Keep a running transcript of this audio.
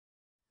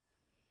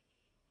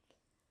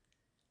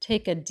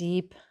take a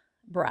deep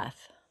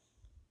breath,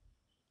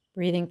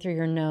 breathing through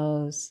your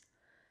nose,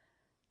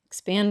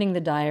 expanding the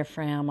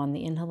diaphragm on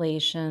the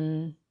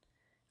inhalation,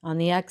 on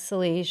the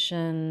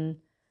exhalation.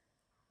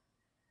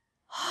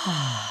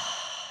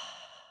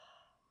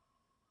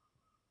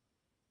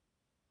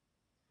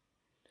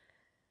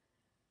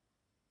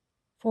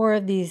 4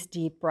 of these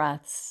deep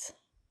breaths,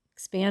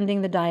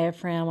 expanding the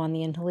diaphragm on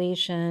the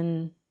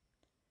inhalation,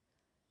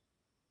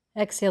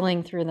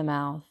 exhaling through the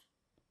mouth.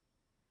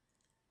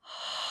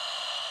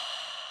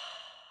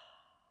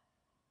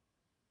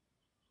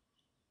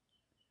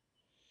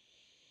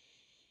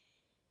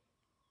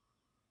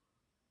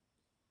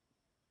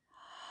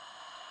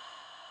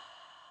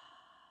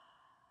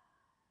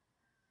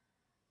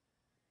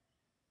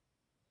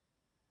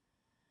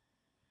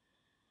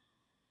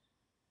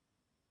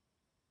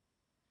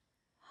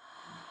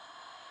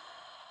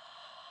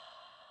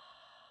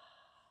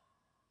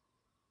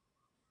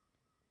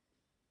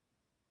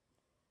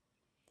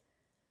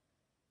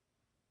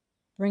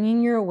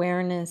 Bringing your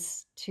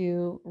awareness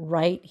to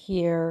right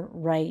here,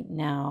 right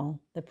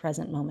now, the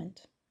present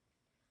moment.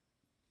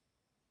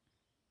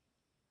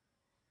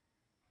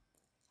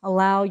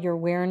 Allow your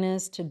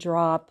awareness to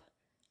drop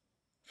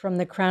from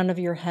the crown of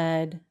your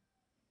head,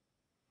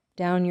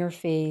 down your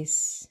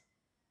face,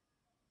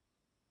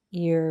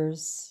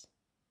 ears,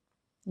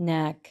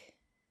 neck,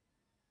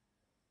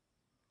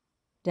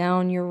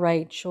 down your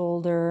right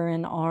shoulder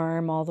and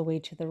arm all the way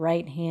to the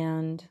right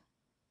hand,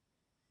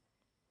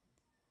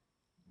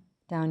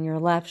 down your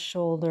left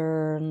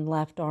shoulder and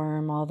left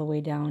arm all the way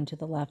down to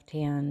the left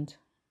hand,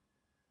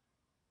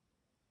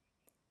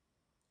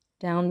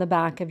 down the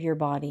back of your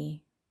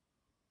body,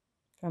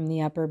 from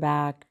the upper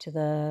back to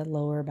the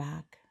lower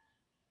back,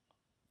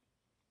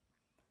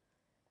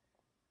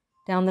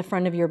 down the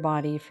front of your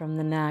body from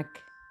the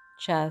neck,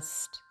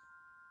 chest,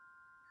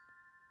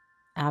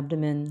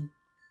 abdomen,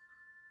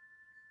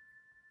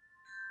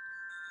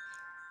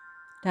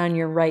 down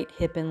your right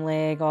hip and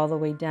leg all the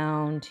way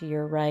down to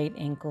your right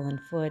ankle and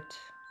foot,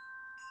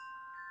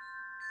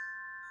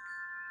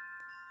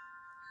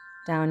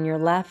 down your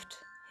left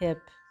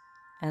hip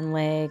and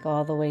leg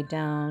all the way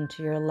down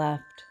to your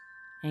left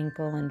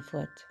ankle and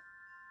foot.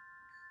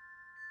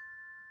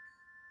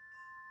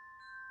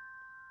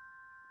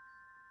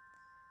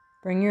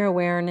 Bring your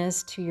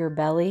awareness to your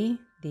belly,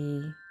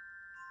 the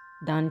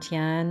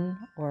dantian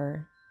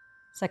or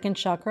second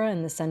chakra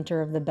in the center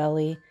of the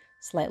belly,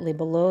 slightly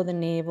below the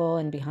navel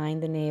and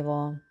behind the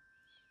navel.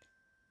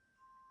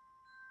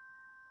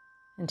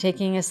 And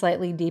taking a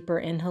slightly deeper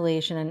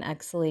inhalation and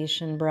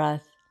exhalation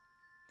breath,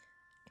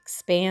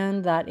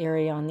 expand that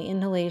area on the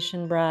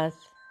inhalation breath.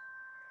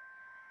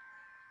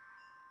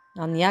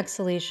 On the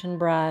exhalation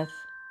breath,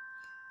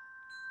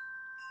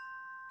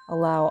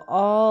 allow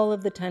all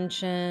of the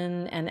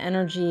tension and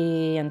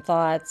energy and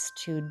thoughts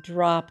to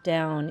drop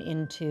down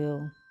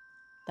into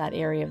that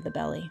area of the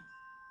belly.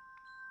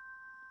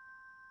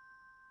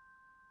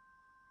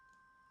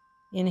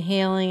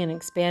 Inhaling and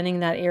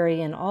expanding that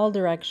area in all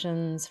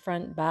directions,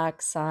 front,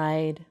 back,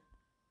 side,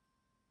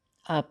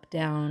 up,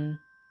 down.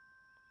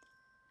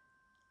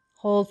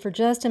 Hold for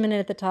just a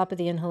minute at the top of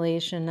the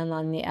inhalation, and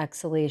on the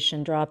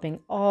exhalation, dropping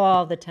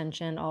all the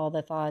tension, all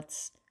the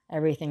thoughts,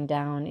 everything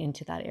down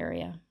into that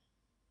area.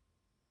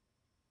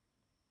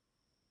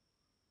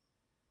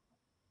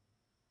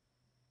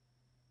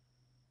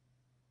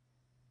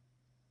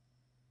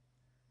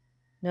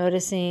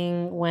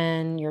 Noticing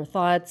when your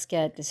thoughts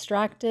get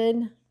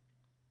distracted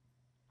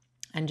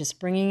and just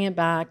bringing it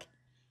back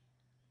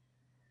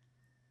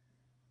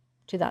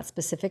to that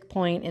specific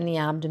point in the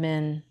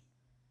abdomen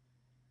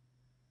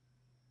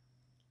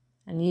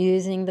and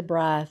using the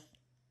breath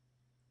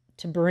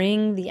to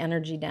bring the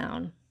energy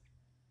down.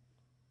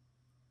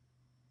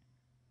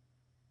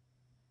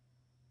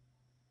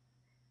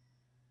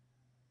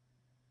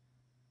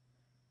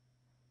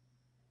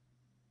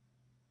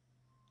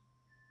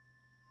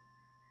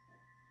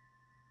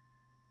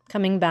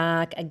 Coming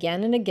back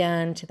again and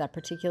again to that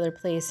particular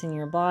place in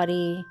your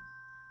body,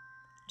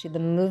 to the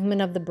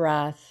movement of the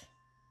breath,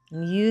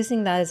 and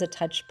using that as a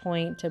touch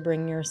point to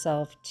bring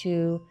yourself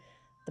to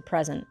the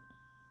present.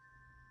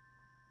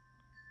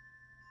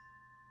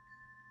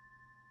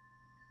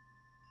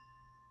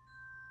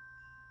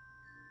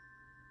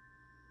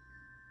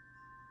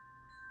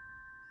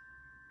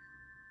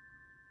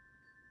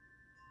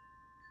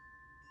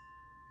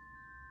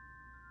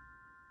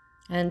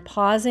 And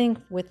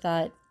pausing with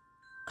that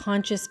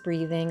conscious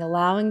breathing,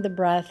 allowing the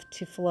breath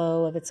to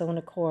flow of its own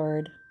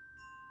accord,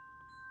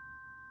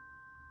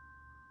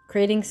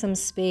 creating some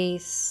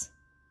space.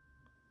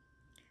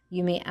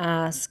 You may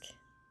ask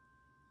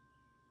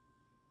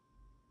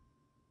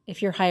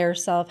if your higher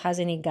self has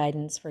any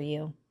guidance for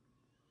you.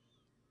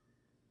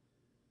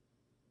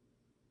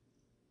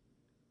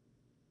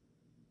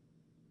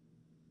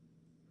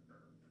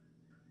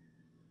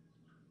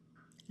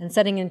 And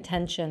setting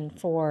intention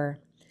for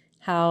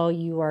how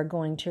you are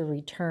going to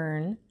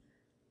return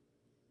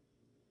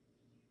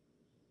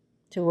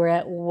to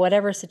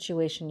whatever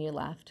situation you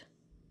left.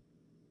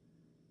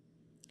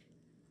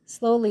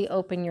 Slowly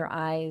open your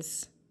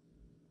eyes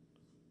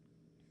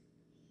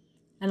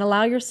And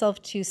allow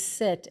yourself to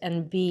sit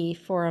and be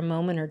for a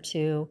moment or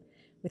two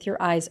with your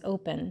eyes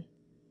open.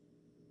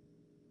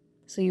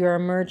 So you are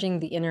merging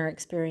the inner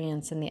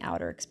experience and the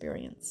outer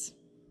experience.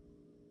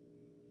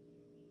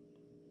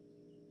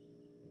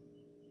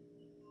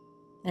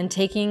 And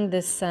taking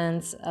this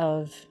sense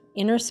of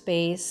inner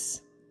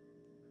space,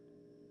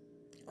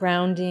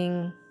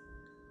 grounding,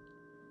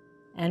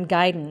 and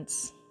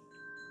guidance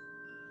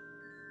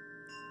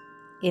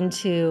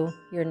into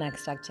your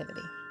next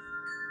activity.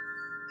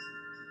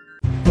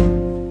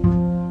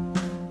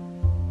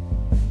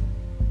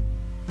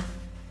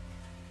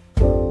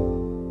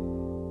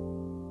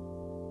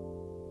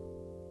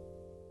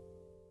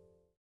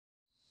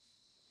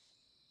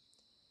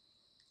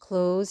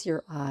 Close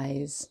your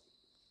eyes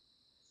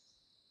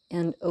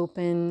and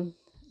open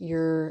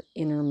your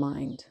inner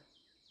mind.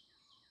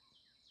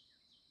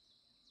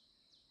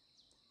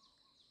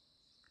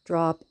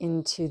 Drop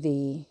into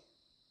the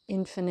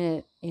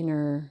infinite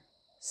inner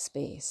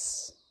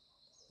space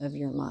of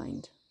your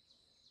mind.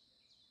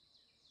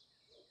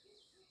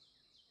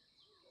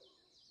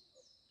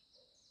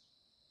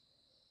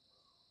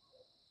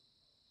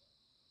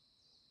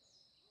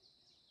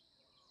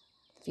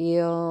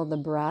 Feel the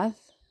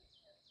breath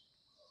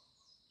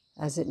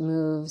as it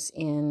moves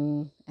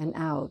in and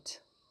out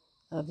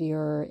of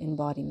your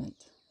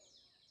embodiment.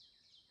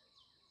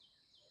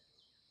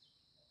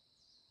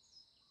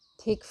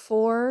 Take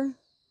 4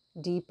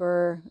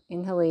 deeper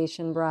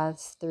inhalation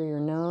breaths through your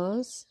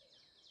nose.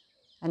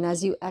 And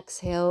as you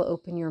exhale,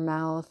 open your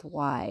mouth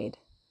wide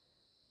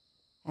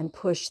and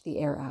push the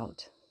air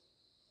out.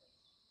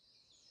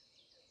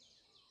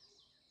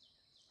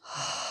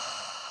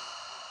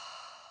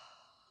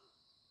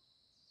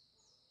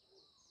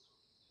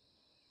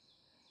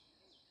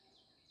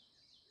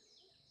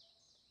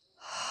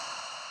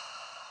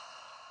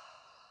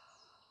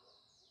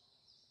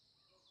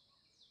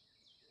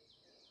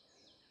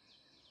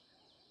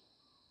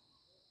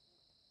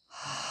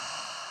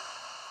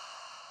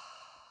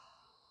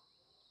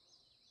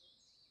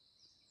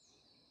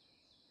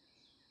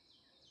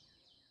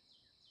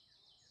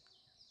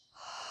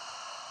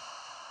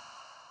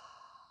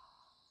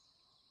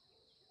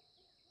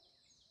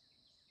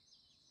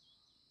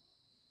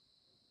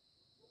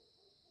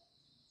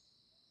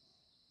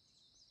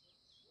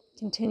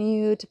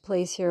 Continue to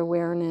place your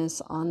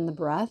awareness on the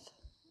breath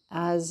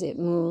as it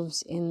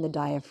moves in the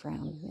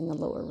diaphragm, in the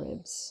lower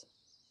ribs.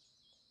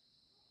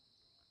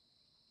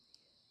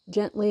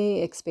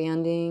 Gently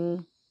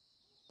expanding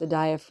the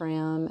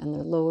diaphragm and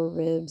the lower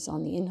ribs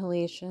on the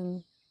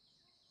inhalation,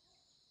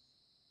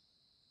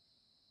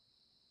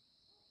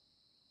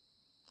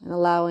 and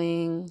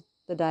allowing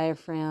the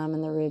diaphragm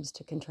and the ribs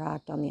to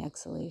contract on the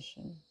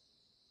exhalation.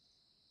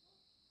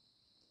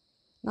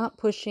 Not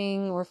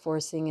pushing or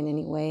forcing in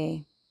any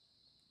way,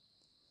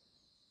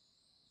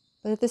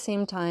 but at the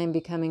same time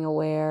becoming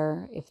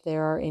aware if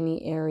there are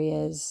any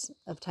areas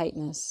of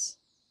tightness.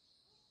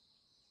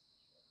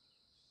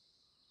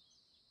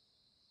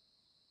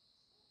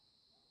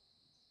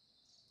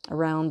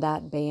 Around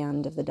that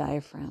band of the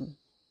diaphragm.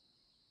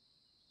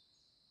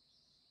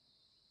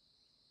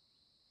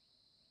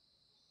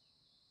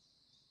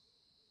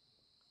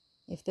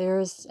 If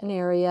there's an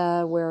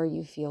area where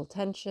you feel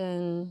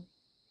tension,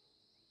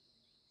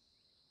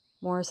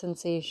 more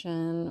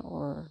sensation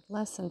or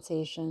less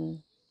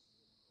sensation,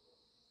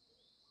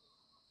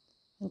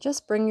 and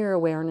just bring your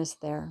awareness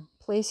there.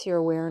 Place your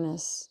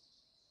awareness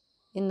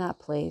in that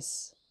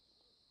place.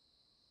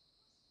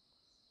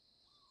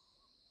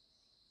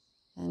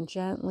 And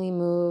gently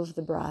move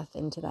the breath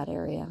into that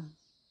area.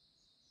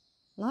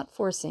 Not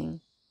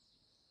forcing,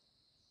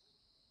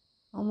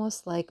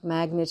 almost like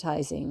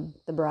magnetizing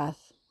the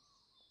breath,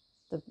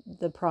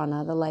 the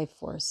prana, the life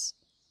force,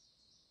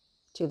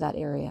 to that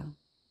area.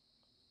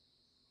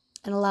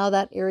 And allow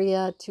that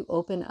area to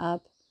open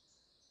up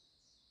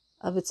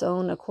of its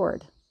own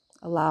accord.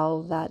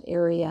 Allow that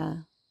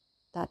area,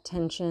 that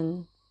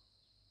tension,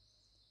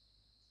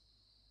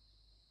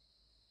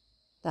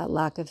 that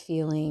lack of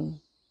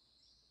feeling,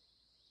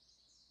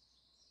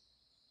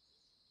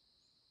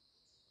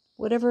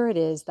 whatever it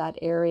is, that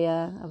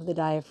area of the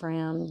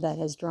diaphragm that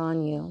has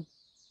drawn you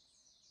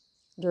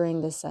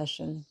during this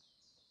session.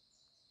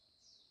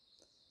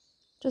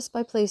 Just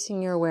by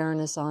placing your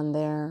awareness on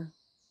there,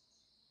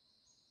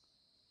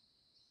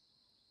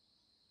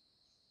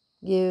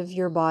 give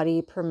your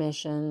body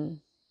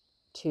permission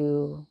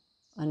to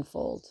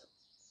unfold,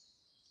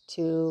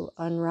 to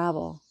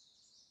unravel,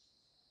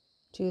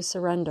 to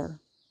surrender.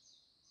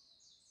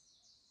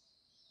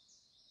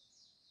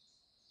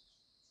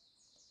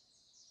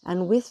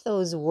 And with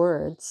those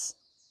words,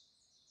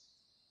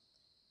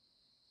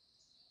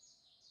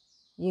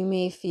 you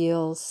may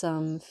feel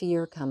some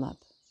fear come up.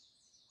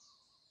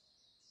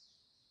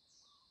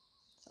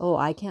 Oh,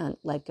 I can't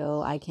let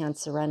go. I can't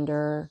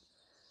surrender.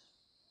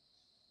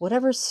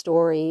 Whatever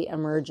story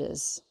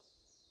emerges,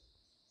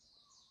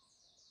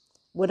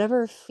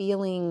 whatever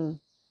feeling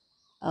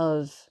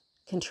of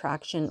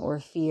contraction or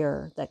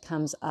fear that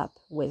comes up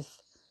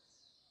with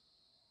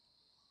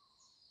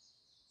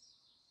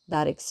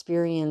that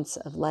experience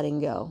of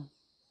letting go.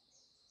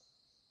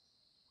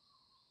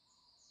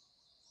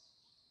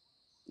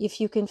 If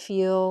you can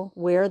feel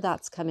where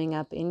that's coming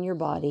up in your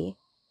body,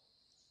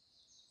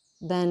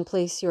 then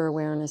place your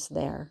awareness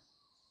there.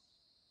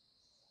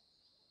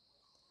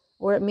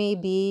 Or it may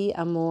be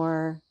a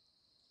more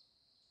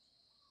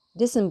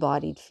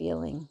disembodied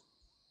feeling.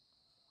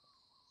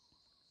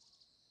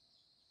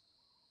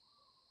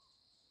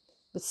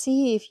 But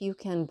see if you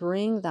can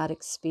bring that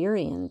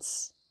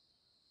experience,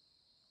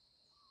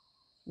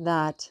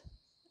 that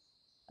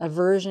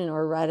aversion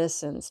or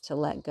reticence to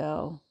let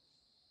go.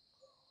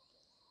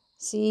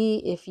 See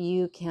if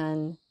you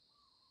can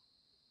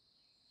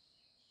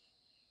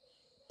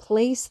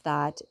place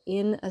that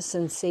in a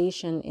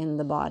sensation in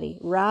the body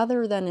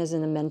rather than as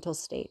in a mental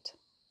state.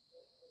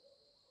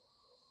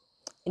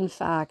 In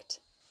fact,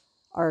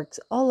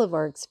 all of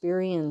our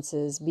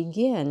experiences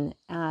begin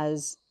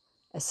as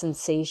a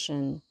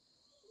sensation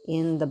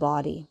in the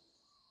body.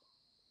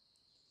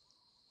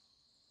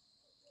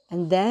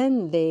 And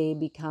then they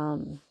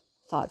become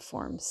thought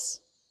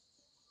forms.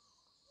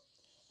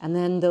 And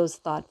then those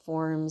thought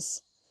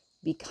forms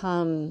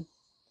become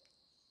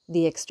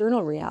the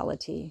external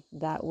reality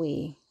that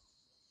we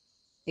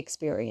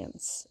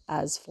experience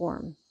as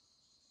form.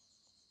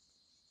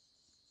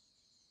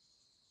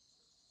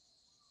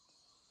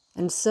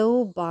 And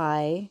so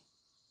by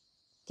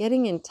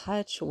getting in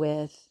touch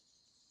with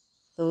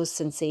those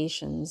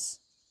sensations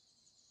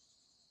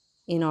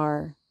in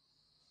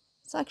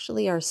it's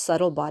actually our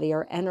subtle body,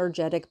 our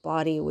energetic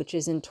body, which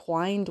is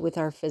entwined with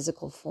our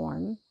physical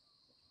form,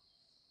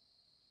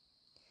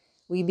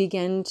 we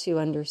begin to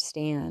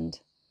understand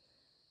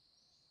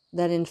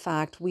that in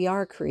fact we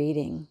are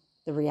creating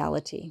the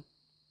reality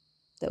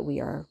that we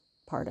are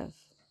part of.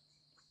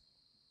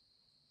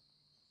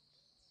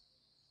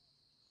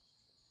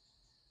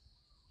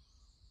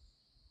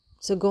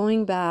 So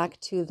going back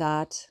to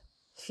that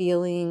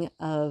feeling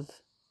of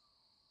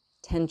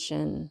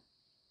tension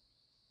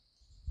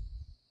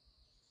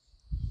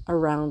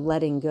around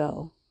letting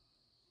go.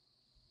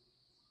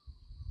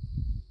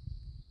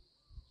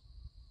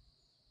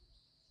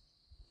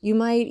 You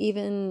might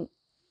even,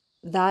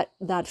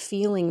 that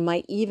feeling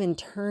might even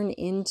turn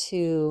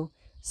into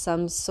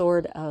some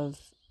sort of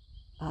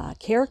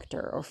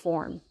character or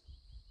form.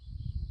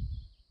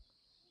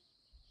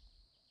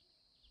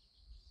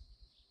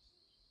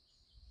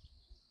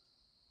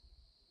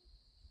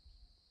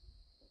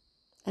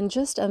 And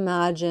just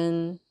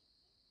imagine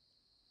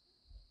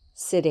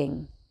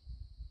sitting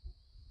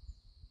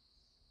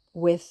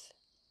with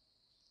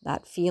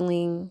that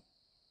feeling,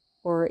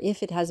 or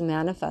if it has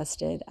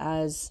manifested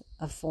as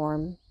a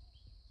form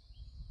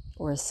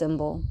or a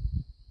symbol.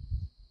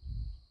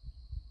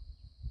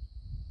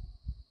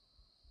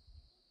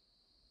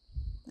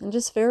 And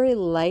just very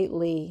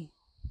lightly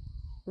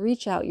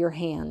reach out your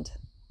hand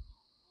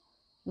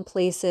and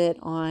place it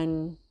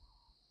on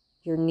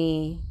your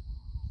knee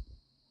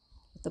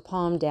with the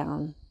palm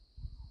down,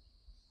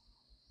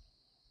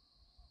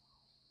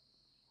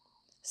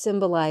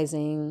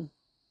 symbolizing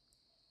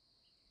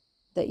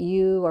that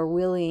you are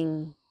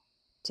willing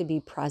to be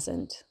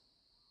present,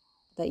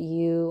 that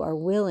you are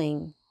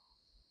willing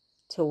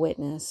to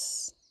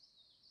witness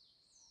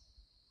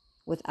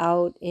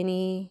without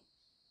any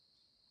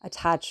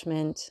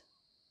attachment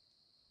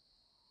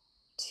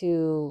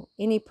to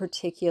any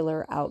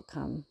particular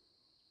outcome.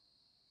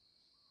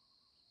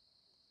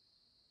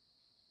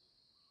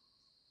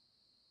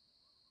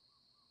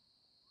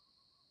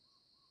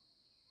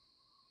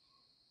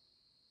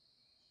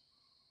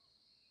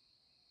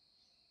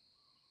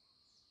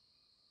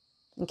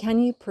 And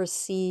can you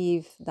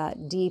perceive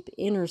that deep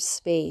inner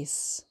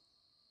space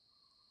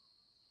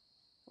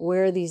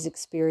where these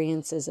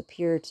experiences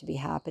appear to be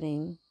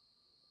happening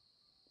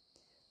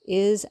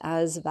is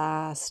as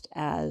vast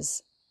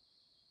as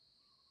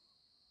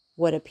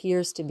what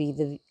appears to be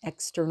the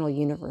external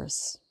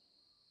universe?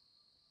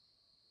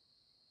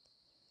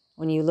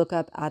 When you look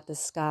up at the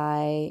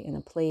sky in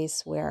a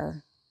place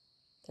where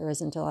there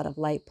isn't a lot of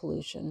light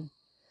pollution,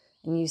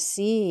 and you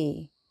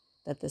see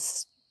that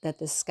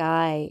the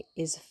sky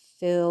is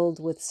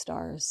filled with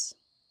stars.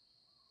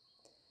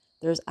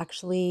 There's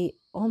actually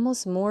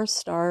almost more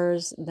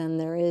stars than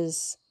there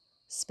is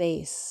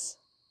space.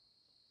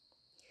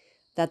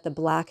 That the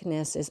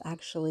blackness is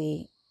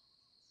actually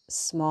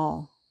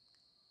small.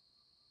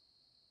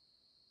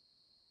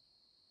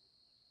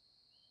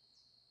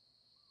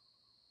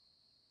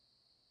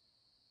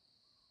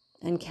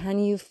 And can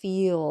you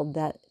feel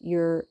that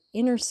your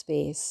inner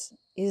space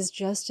is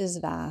just as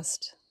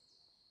vast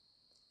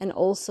and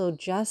also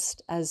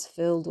just as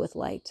filled with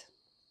light?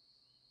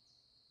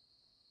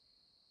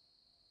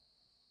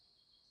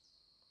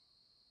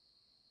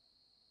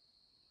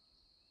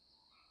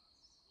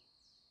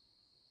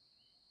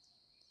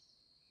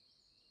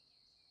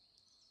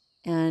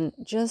 And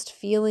just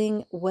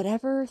feeling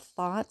whatever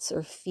thoughts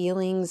or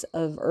feelings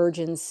of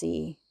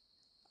urgency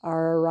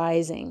are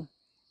arising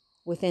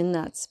within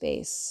that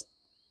space.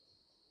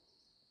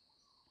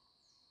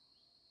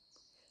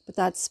 But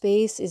that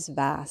space is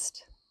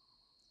vast.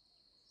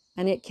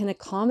 And it can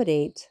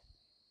accommodate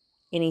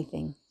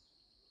anything.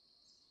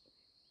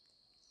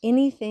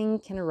 Anything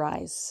can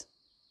arise.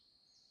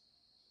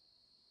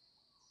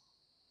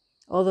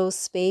 Although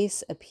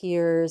space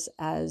appears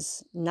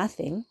as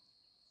nothing,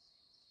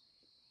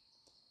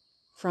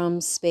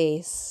 from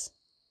space,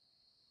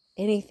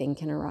 anything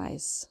can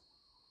arise.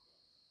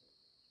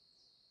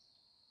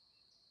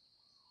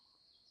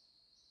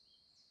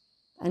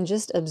 And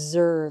just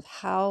observe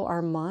how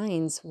our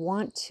minds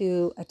want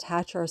to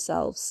attach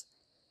ourselves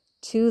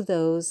to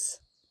those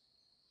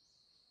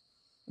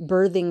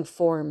birthing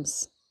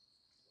forms.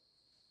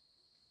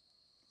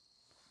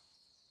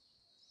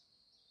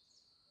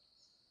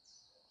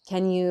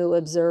 Can you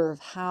observe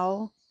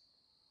how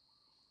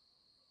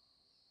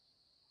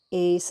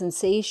a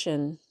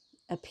sensation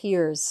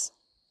appears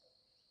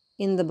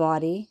in the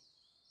body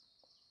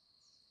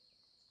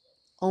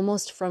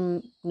almost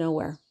from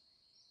nowhere?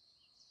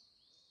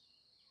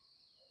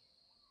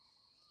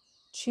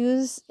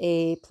 Choose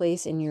a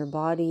place in your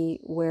body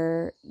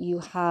where you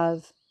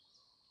have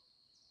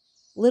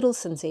little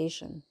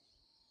sensation.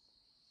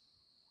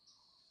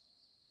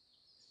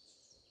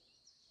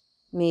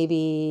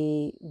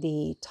 Maybe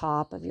the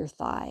top of your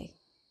thigh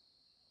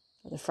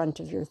or the front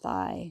of your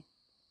thigh.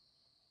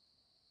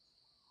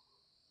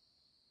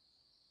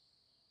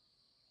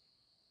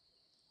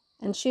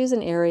 And choose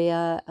an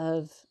area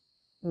of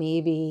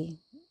maybe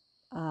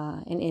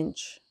an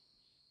inch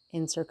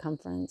in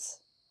circumference.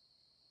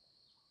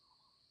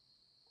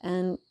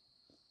 And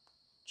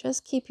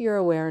just keep your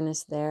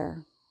awareness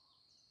there.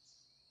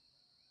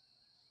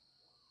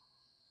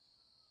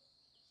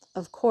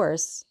 Of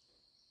course,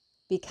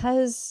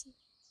 because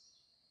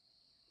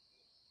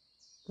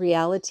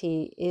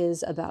reality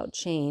is about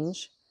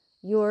change,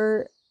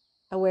 your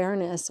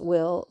awareness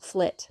will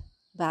flit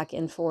back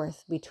and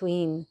forth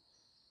between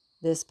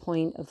this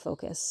point of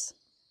focus.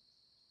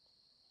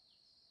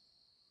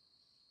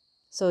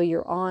 So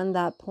you're on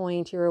that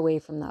point, you're away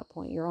from that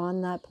point. You're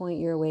on that point,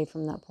 you're away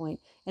from that point.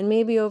 And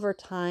maybe over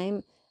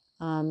time,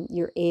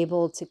 you're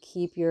able to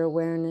keep your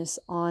awareness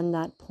on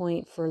that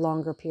point for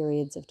longer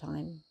periods of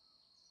time.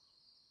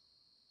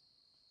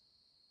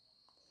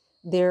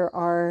 There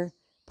are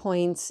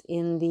points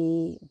in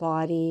the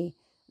body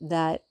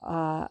that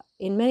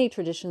in many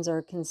traditions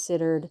are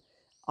considered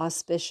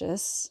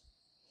auspicious.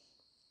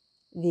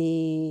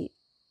 The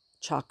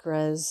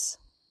chakras,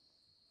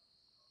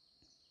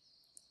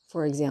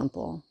 for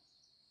example.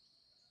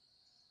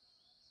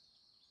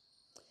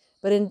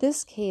 But in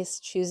this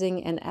case,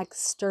 choosing an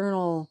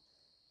external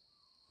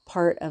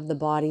part of the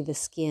body, the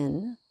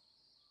skin,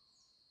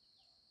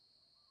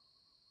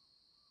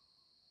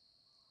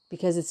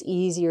 because it's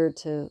easier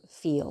to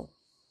feel.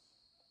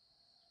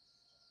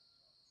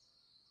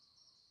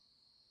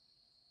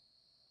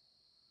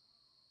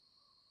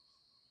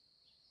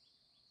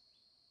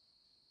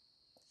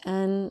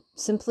 And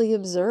simply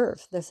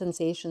observe the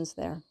sensations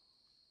there.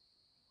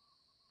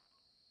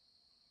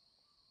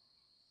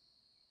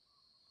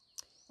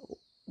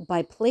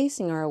 By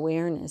placing our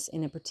awareness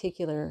in a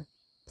particular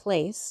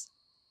place,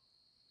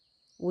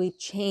 we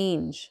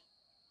change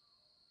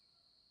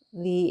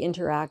the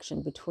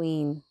interaction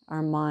between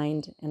our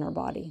mind and our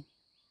body.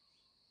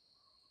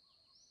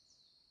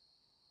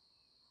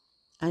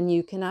 And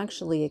you can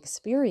actually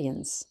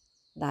experience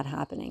that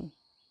happening.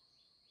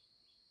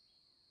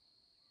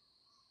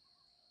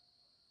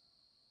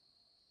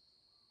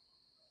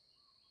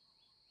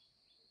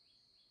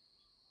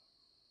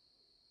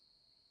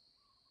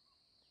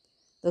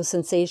 Those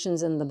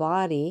sensations in the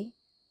body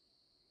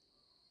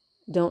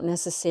don't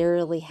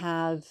necessarily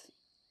have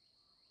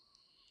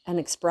an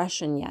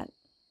expression yet.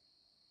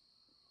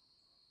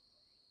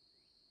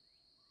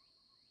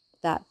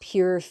 That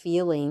pure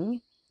feeling,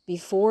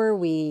 before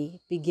we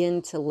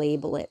begin to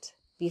label it,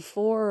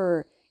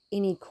 before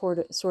any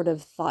sort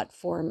of thought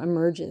form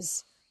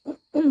emerges.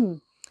 And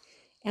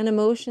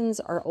emotions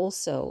are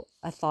also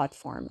a thought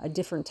form, a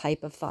different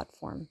type of thought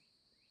form.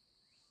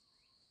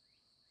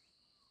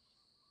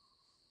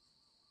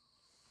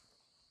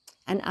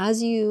 And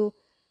as you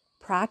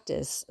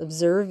practice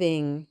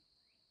observing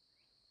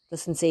the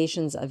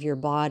sensations of your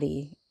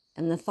body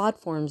and the thought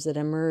forms that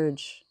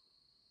emerge,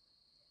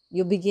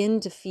 you'll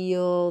begin to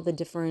feel the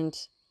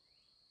different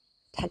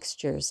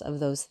textures of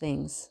those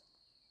things.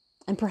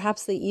 And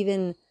perhaps they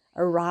even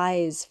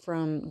arise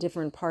from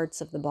different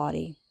parts of the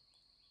body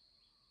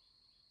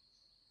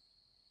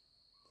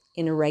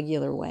in a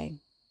regular way.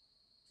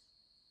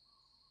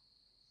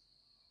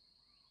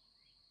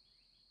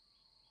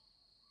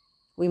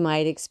 We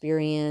might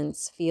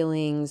experience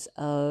feelings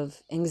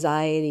of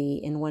anxiety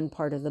in one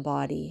part of the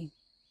body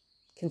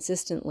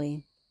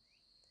consistently.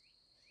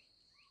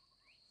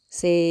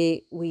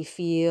 Say we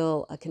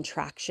feel a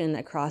contraction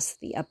across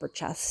the upper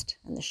chest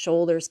and the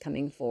shoulders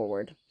coming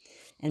forward,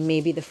 and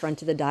maybe the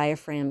front of the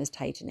diaphragm is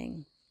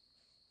tightening.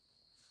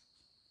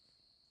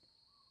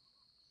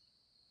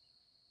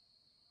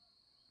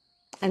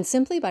 And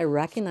simply by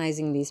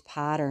recognizing these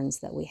patterns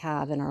that we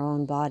have in our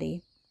own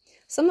body,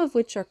 some of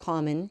which are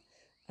common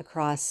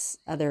across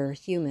other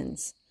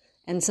humans,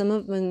 and some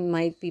of them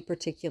might be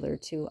particular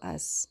to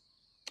us,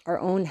 our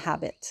own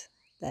habit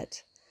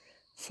that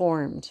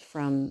formed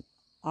from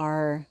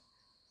our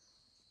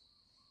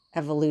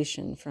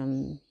evolution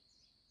from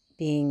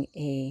being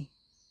a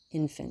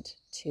infant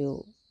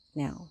to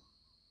now.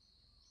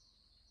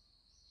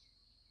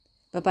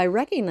 But by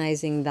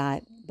recognizing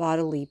that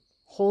bodily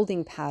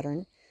holding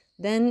pattern,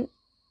 then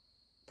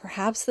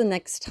perhaps the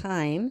next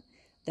time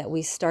that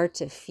we start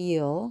to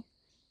feel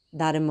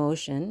that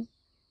emotion,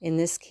 in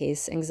this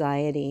case,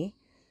 anxiety,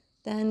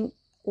 then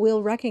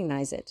we'll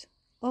recognize it.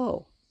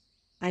 Oh,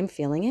 I'm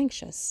feeling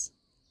anxious.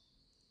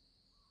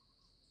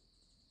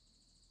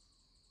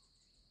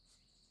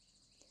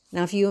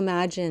 Now, if you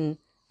imagine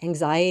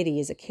anxiety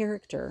as a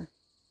character,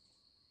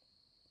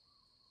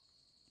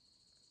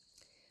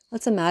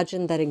 let's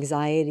imagine that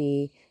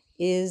anxiety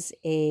is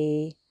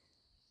a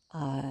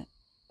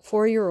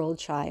 4-year-old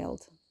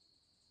child.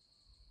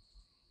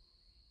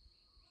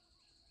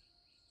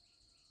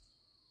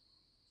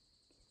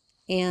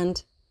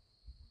 And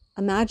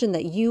imagine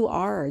that you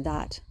are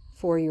that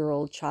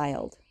 4-year-old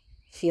child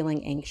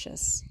feeling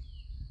anxious.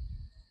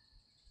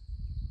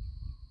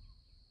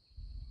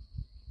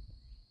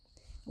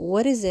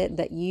 What is it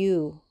that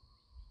you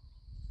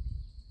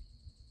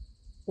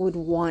would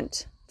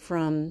want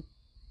from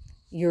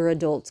your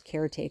adult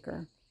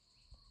caretaker?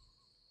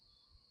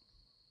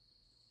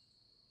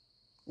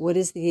 What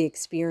is the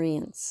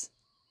experience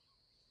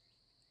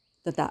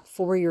that that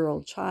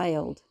 4-year-old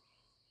child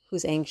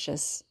who's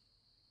anxious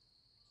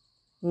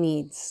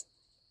needs?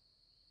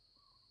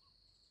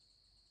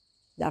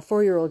 That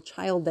 4-year-old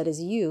child that is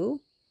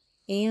you,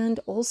 and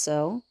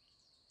also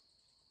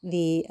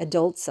the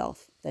adult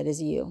self that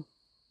is you.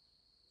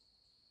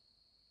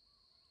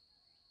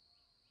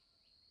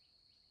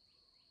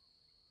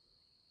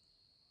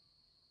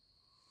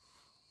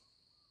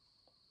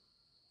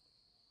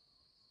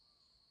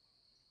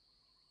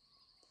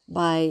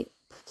 By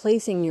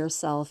placing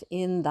yourself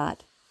in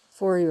that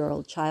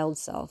 4-year-old child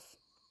self,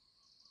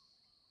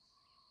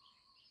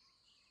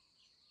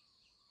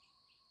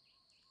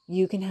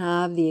 you can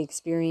have the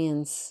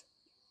experience,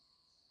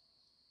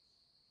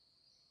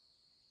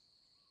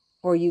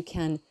 or you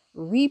can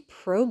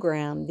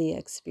reprogram the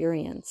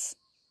experience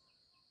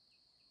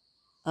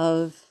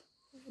of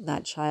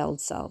that child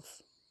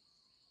self.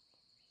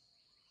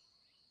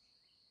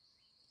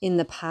 In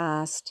the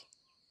past,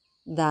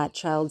 that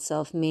child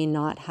self may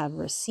not have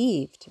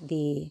received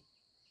the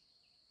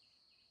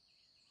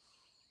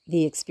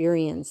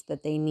experience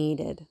that they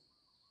needed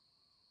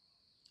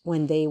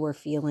when they were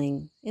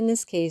feeling, in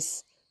this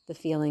case, the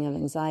feeling of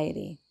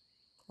anxiety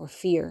or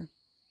fear.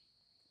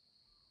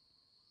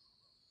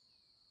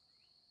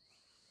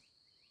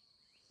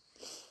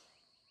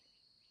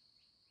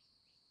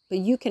 But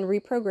you can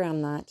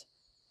reprogram that,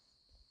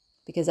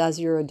 because as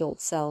your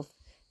adult self,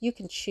 you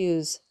can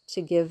choose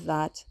to give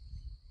that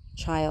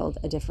child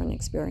a different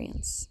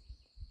experience.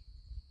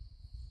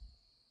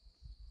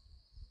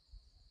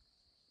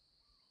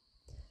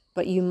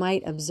 But you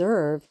might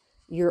observe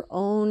your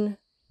own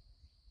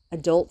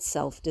adult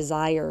self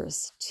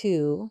desires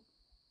to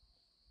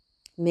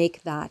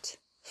make that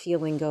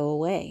feeling go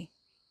away.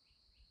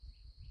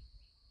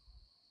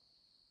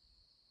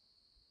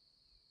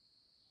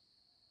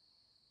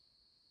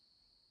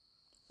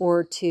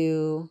 Or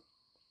to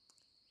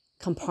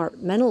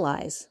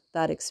compartmentalize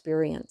that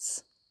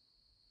experience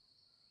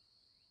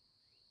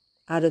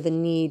out of the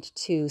need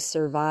to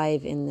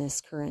survive in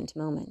this current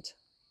moment.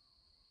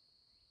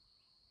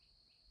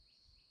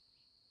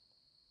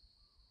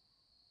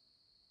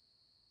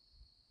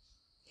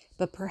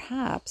 But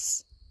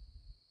perhaps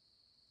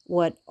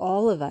what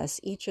all of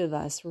us, each of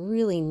us,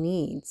 really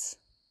needs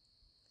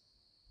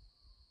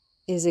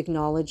is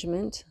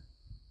acknowledgement,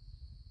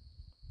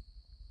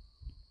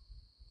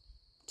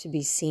 to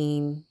be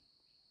seen,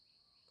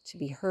 to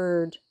be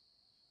heard,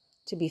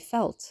 to be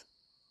felt.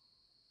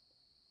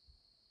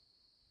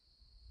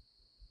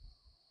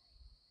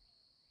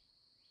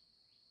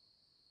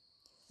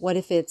 What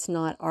if it's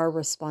not our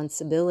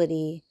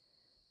responsibility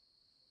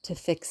to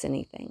fix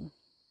anything?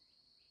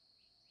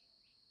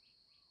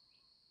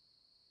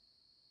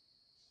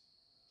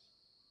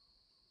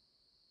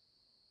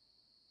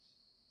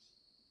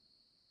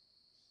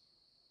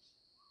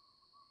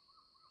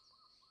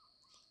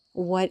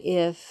 What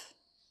if,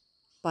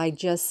 by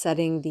just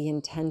setting the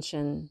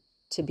intention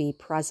to be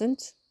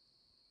present,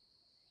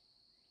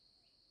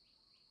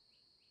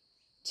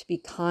 to be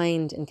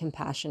kind and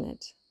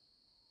compassionate?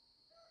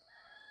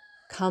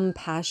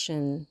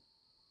 Compassion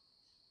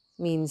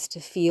means to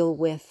feel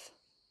with,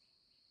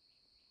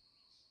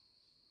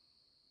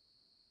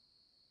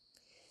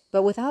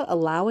 but without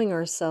allowing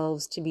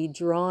ourselves to be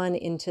drawn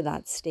into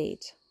that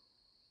state.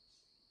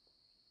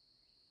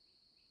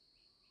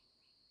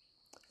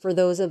 For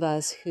those of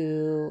us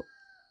who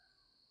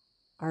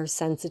are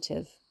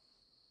sensitive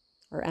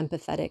or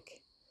empathetic,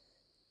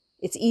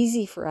 it's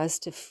easy for us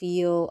to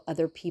feel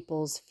other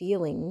people's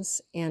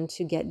feelings and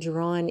to get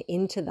drawn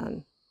into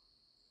them,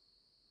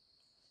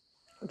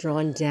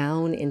 drawn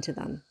down into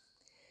them.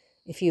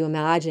 If you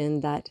imagine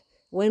that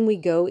when we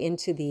go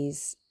into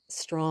these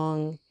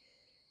strong,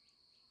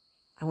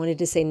 I wanted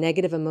to say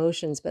negative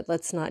emotions, but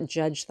let's not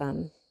judge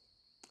them.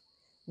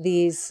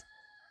 These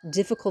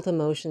difficult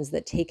emotions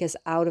that take us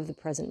out of the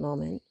present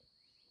moment.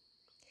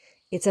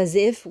 It's as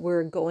if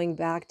we're going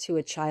back to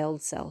a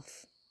child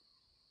self.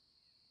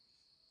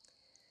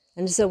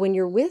 And so when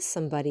you're with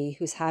somebody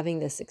who's having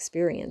this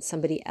experience,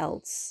 somebody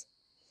else,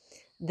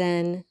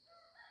 then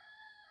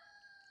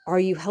are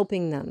you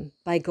helping them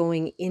by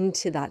going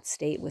into that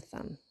state with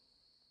them?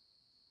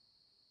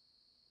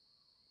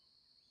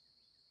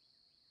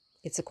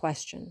 It's a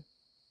question.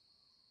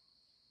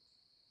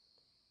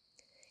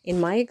 In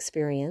my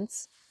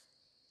experience,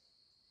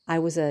 I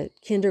was a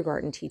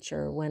kindergarten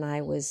teacher when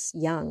I was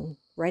young,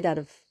 right out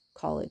of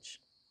college.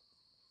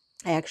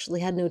 I actually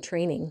had no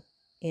training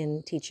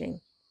in teaching,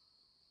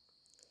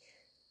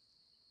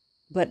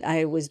 but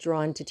I was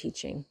drawn to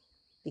teaching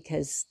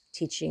because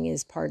teaching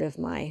is part of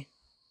my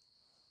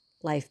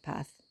life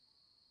path.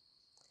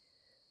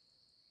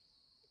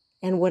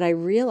 And what I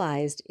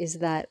realized is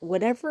that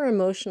whatever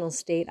emotional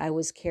state I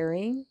was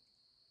carrying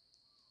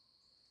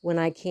when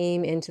I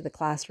came into the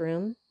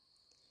classroom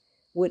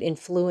would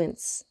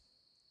influence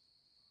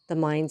the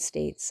mind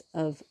states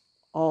of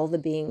all the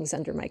beings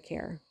under my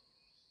care.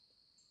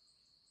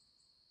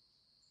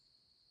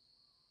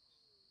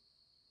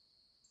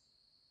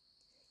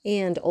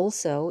 And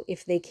also,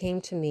 if they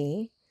came to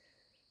me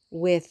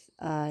with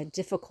a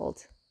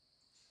difficult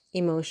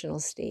emotional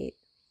state,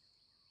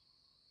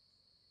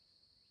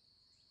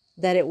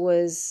 that it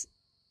was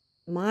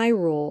my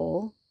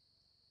role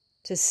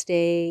to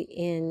stay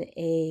in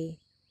a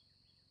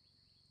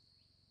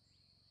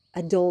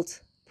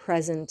adult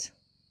present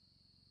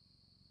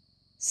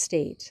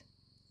state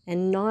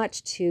and not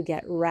to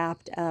get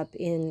wrapped up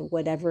in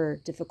whatever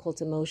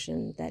difficult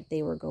emotion that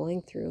they were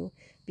going through,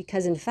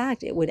 because in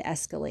fact it would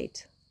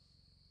escalate.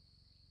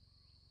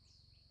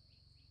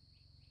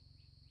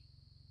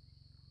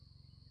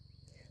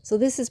 So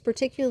this is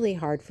particularly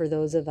hard for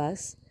those of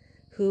us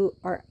who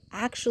are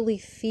actually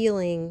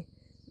feeling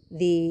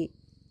the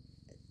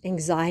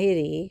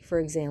anxiety, for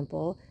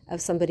example,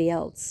 of somebody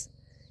else.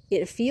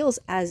 It feels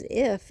as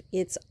if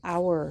it's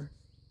our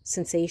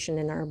sensation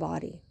in our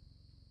body.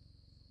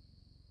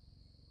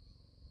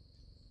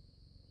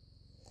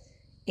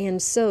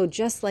 And so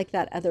just like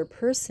that other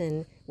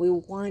person, we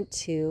want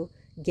to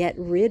get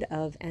rid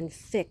of and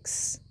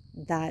fix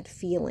that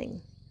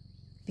feeling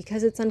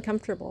because it's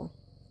uncomfortable.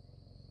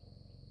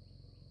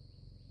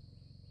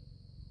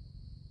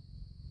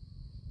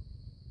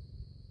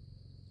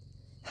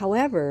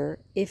 However,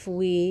 if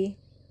we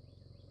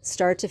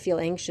start to feel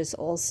anxious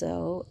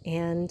also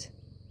and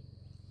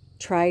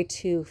try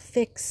to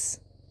fix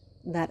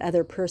that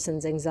other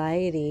person's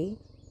anxiety,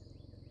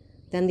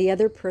 then the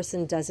other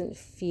person doesn't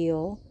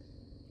feel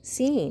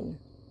seen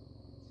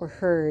or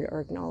heard or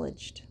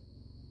acknowledged.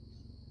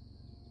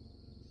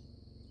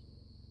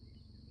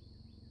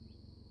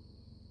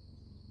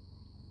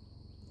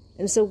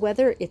 And so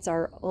whether it's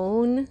our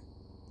own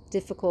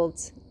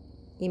difficult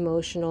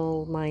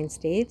emotional mind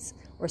states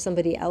or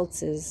somebody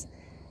else's,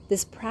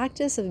 this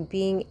practice of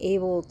being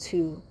able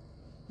to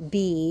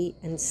be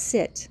and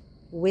sit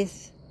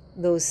with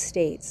those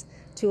states,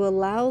 to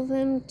allow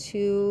them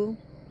to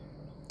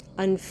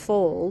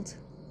unfold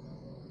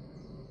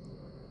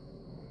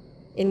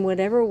in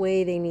whatever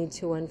way they need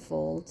to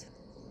unfold,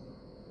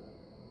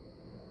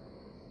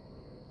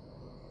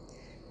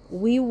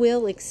 we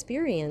will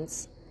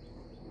experience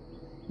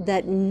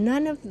that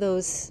none of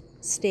those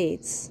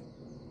states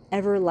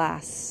ever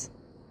lasts,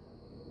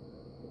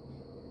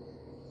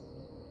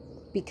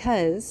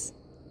 because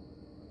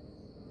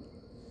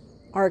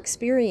our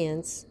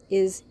experience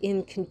is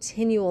in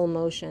continual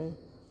motion,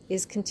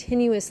 is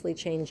continuously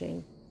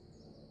changing.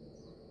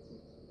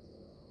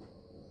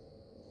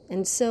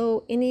 And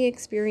so any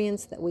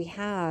experience that we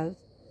have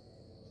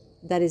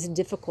that is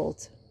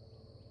difficult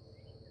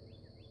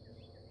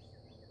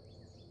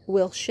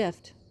will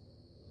shift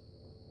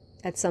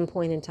at some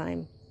point in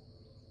time.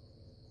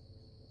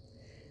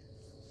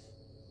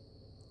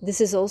 This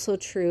is also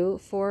true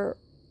for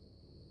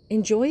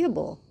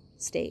enjoyable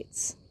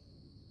states.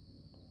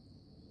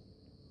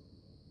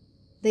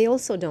 They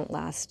also don't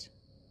last.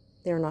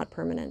 They're not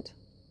permanent.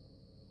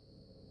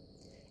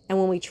 And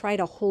when we try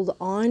to hold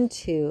on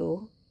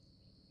to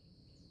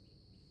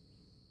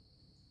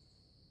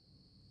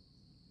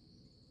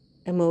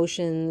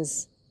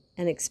emotions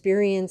and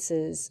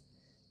experiences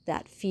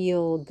that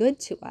feel good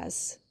to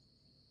us,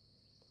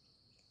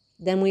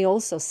 then we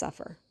also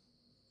suffer.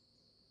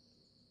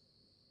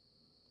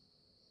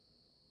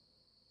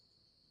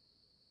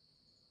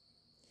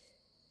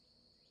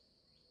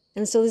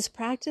 And so this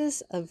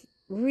practice of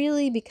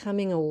really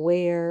becoming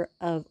aware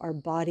of our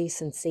body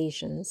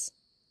sensations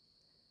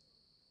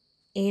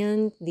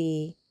and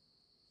the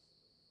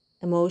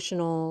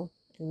emotional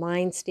and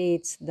mind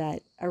states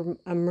that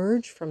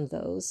emerge from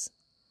those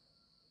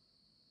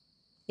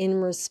in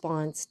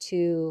response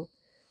to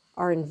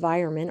our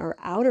environment, our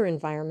outer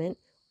environment,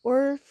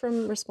 or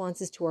from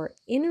responses to our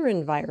inner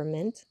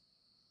environment,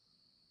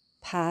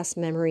 past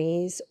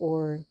memories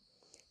or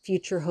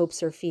future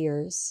hopes or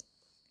fears.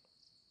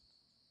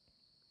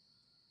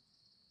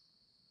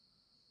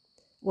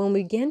 when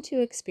we begin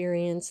to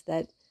experience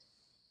that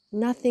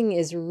nothing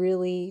is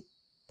really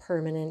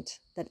permanent,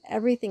 that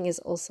everything is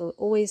also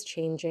always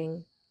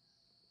changing,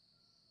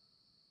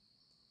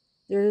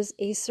 there's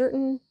a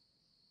certain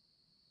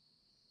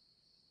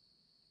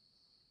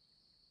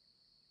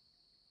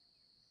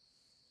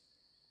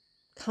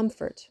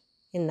comfort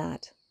in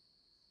that.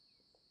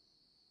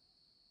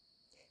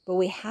 But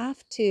we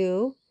have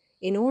to,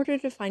 in order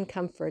to find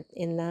comfort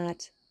in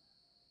that,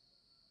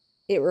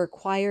 it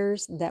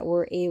requires that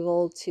we're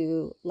able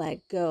to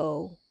let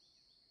go,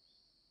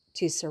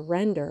 to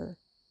surrender,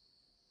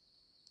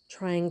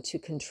 trying to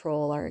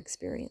control our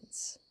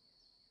experience.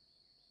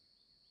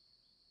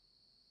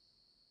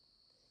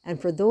 And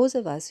for those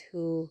of us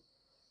who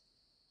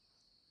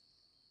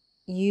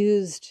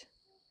used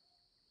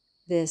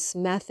this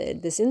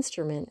method, this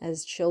instrument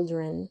as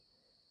children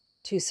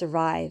to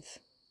survive,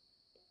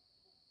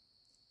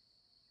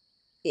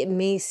 it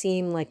may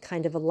seem like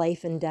kind of a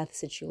life and death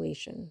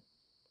situation.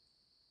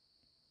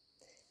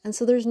 And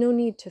so there's no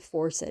need to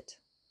force it.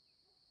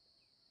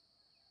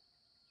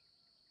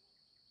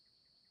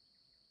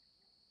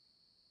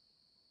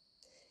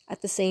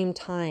 At the same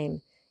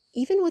time,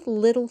 even with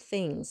little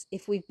things,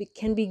 if we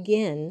can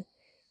begin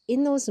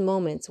in those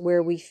moments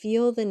where we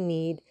feel the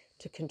need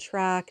to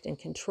contract and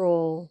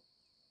control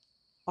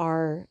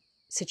our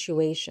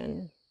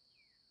situation,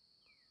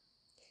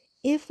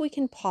 if we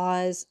can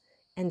pause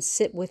and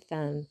sit with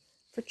them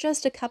for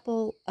just a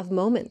couple of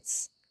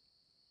moments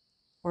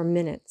or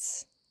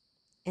minutes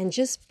and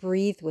just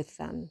breathe with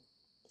them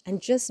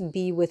and just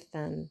be with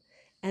them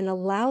and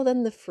allow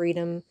them the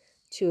freedom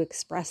to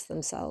express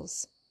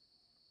themselves.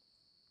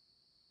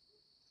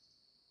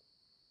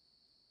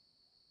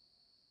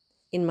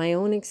 In my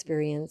own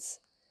experience,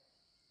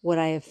 what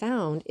I have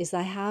found is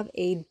I have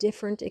a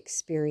different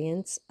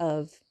experience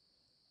of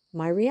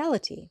my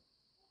reality.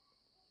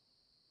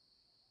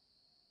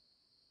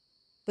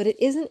 But it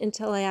isn't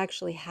until I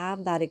actually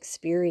have that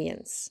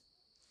experience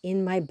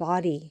in my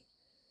body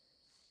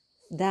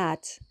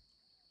that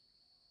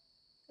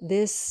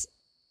this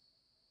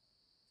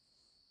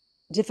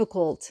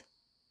difficult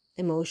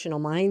emotional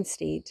mind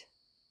state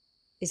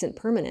isn't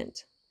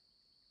permanent.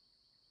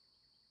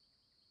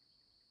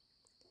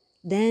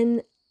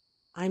 Then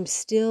I'm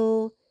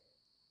still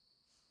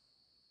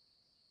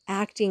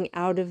acting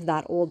out of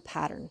that old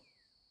pattern.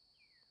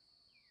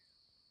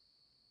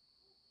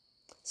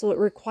 So it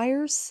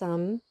requires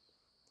some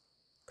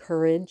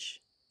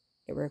courage.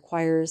 It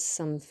requires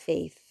some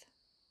faith.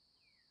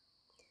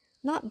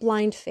 Not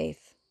blind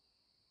faith.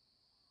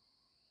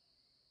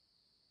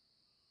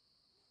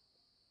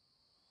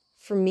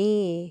 For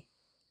me,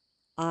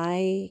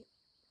 I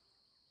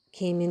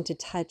came into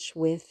touch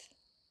with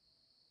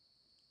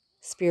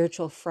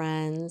spiritual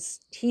friends,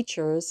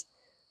 teachers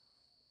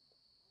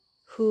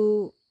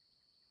who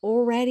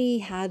already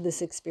had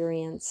this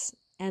experience.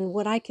 And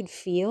what I could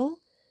feel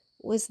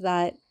was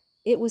that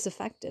it was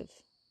effective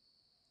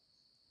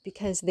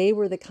because they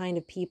were the kind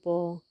of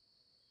people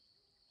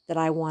that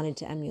I wanted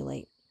to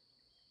emulate.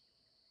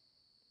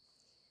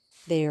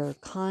 They're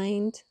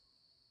kind,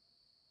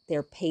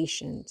 they're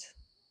patient,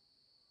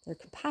 they're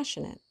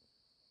compassionate.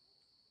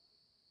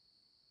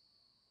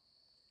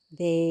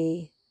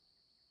 They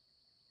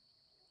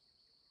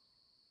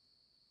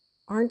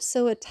aren't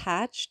so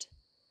attached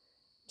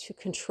to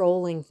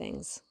controlling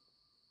things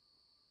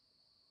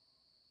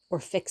or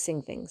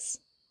fixing things.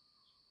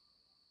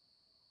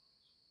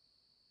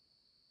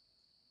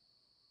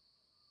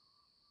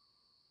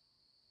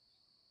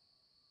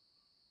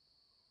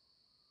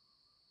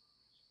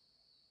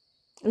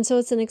 And so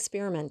it's an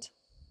experiment.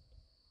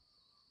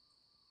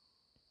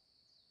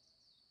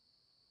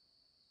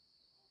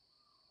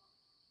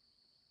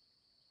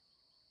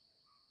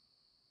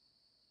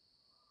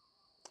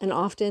 And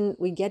often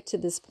we get to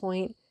this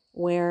point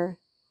where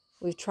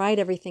we've tried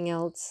everything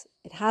else,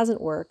 it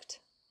hasn't worked,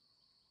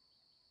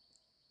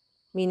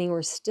 meaning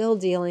we're still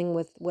dealing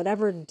with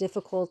whatever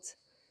difficult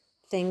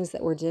things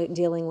that we're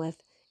dealing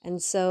with.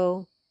 And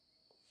so,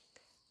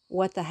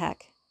 what the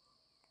heck?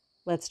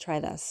 Let's try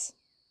this.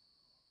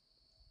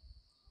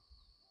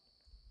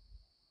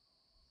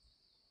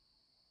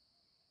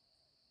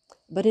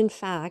 But in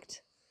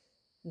fact,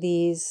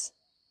 these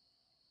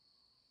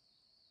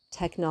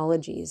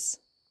technologies,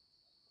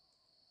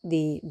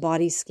 the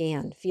body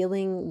scan,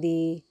 feeling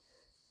the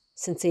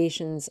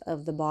sensations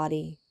of the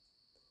body,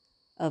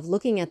 of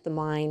looking at the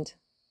mind,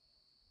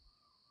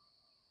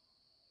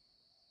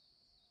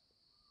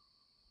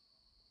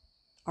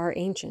 are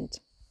ancient.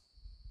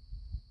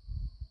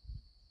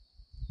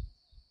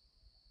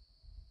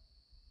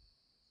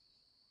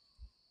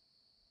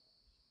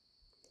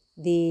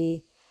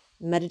 The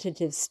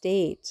meditative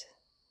state,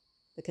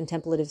 the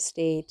contemplative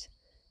state,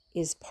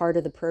 is part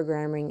of the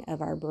programming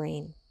of our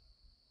brain.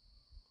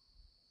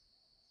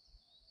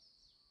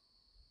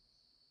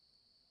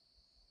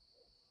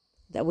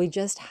 That we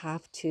just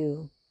have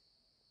to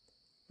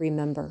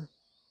remember.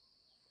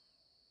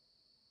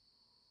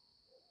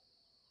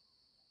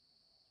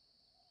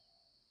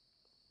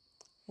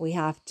 We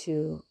have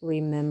to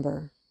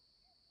remember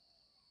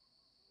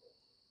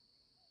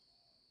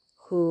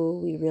who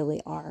we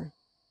really are.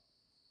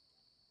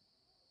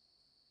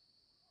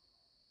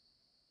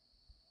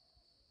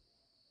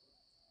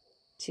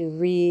 To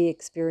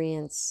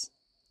re-experience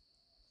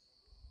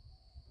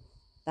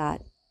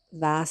that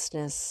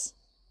vastness,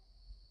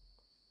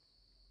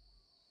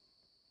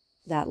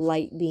 that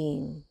light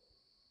being.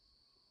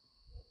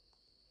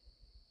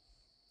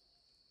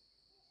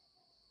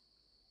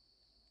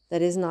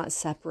 That is not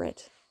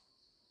separate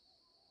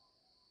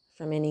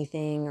from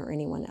anything or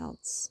anyone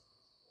else.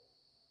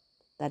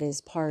 That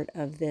is part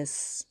of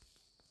this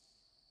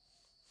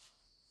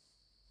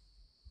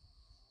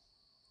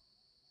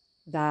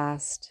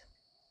vast,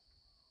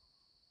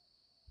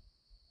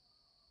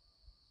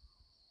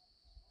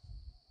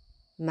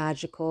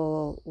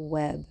 magical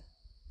web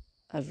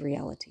of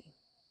reality.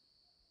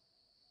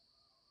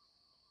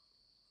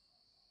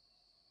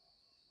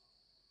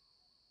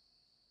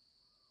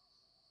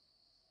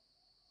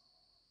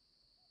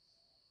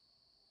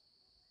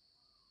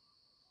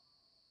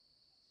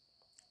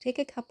 Take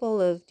a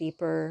couple of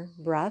deeper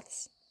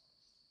breaths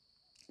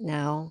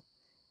now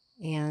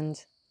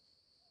and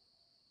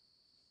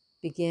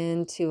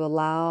begin to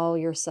allow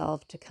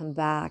yourself to come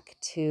back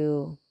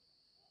to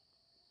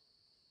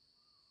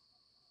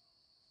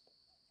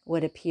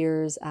what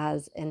appears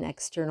as an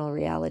external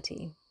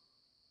reality.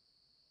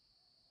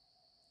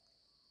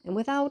 And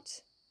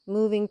without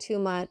moving too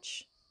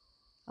much,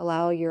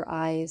 allow your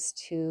eyes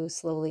to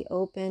slowly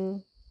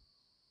open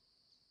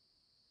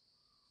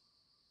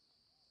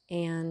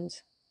and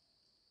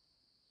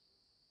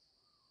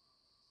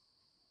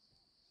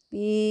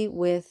be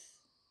with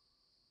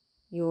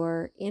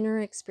your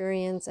inner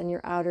experience and your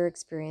outer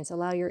experience.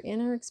 Allow your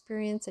inner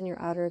experience and your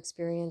outer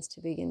experience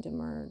to begin to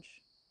merge.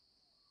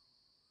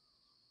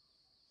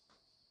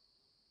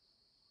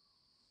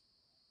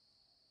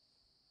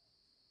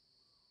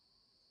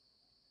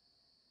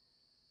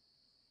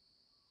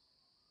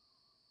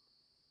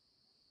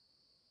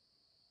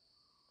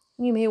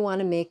 You may want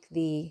to make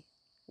the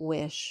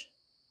wish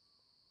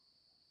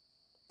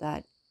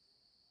that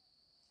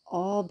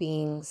all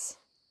beings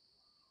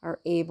are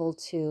able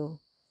to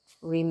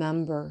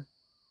remember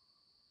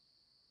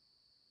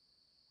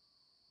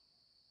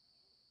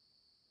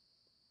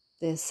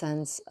this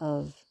sense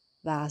of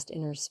vast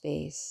inner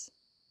space,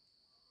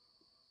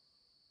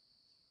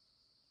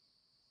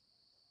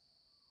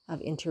 of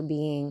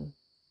interbeing,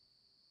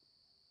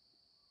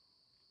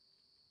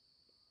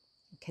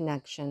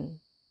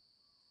 connection,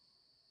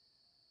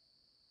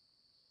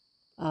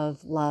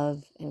 of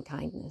love and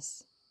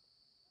kindness.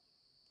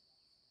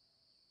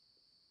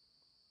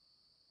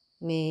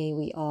 May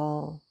we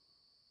all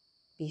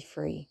be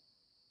free.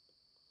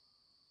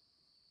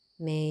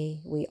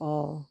 May we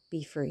all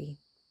be free.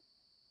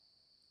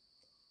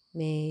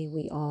 May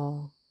we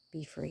all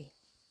be free.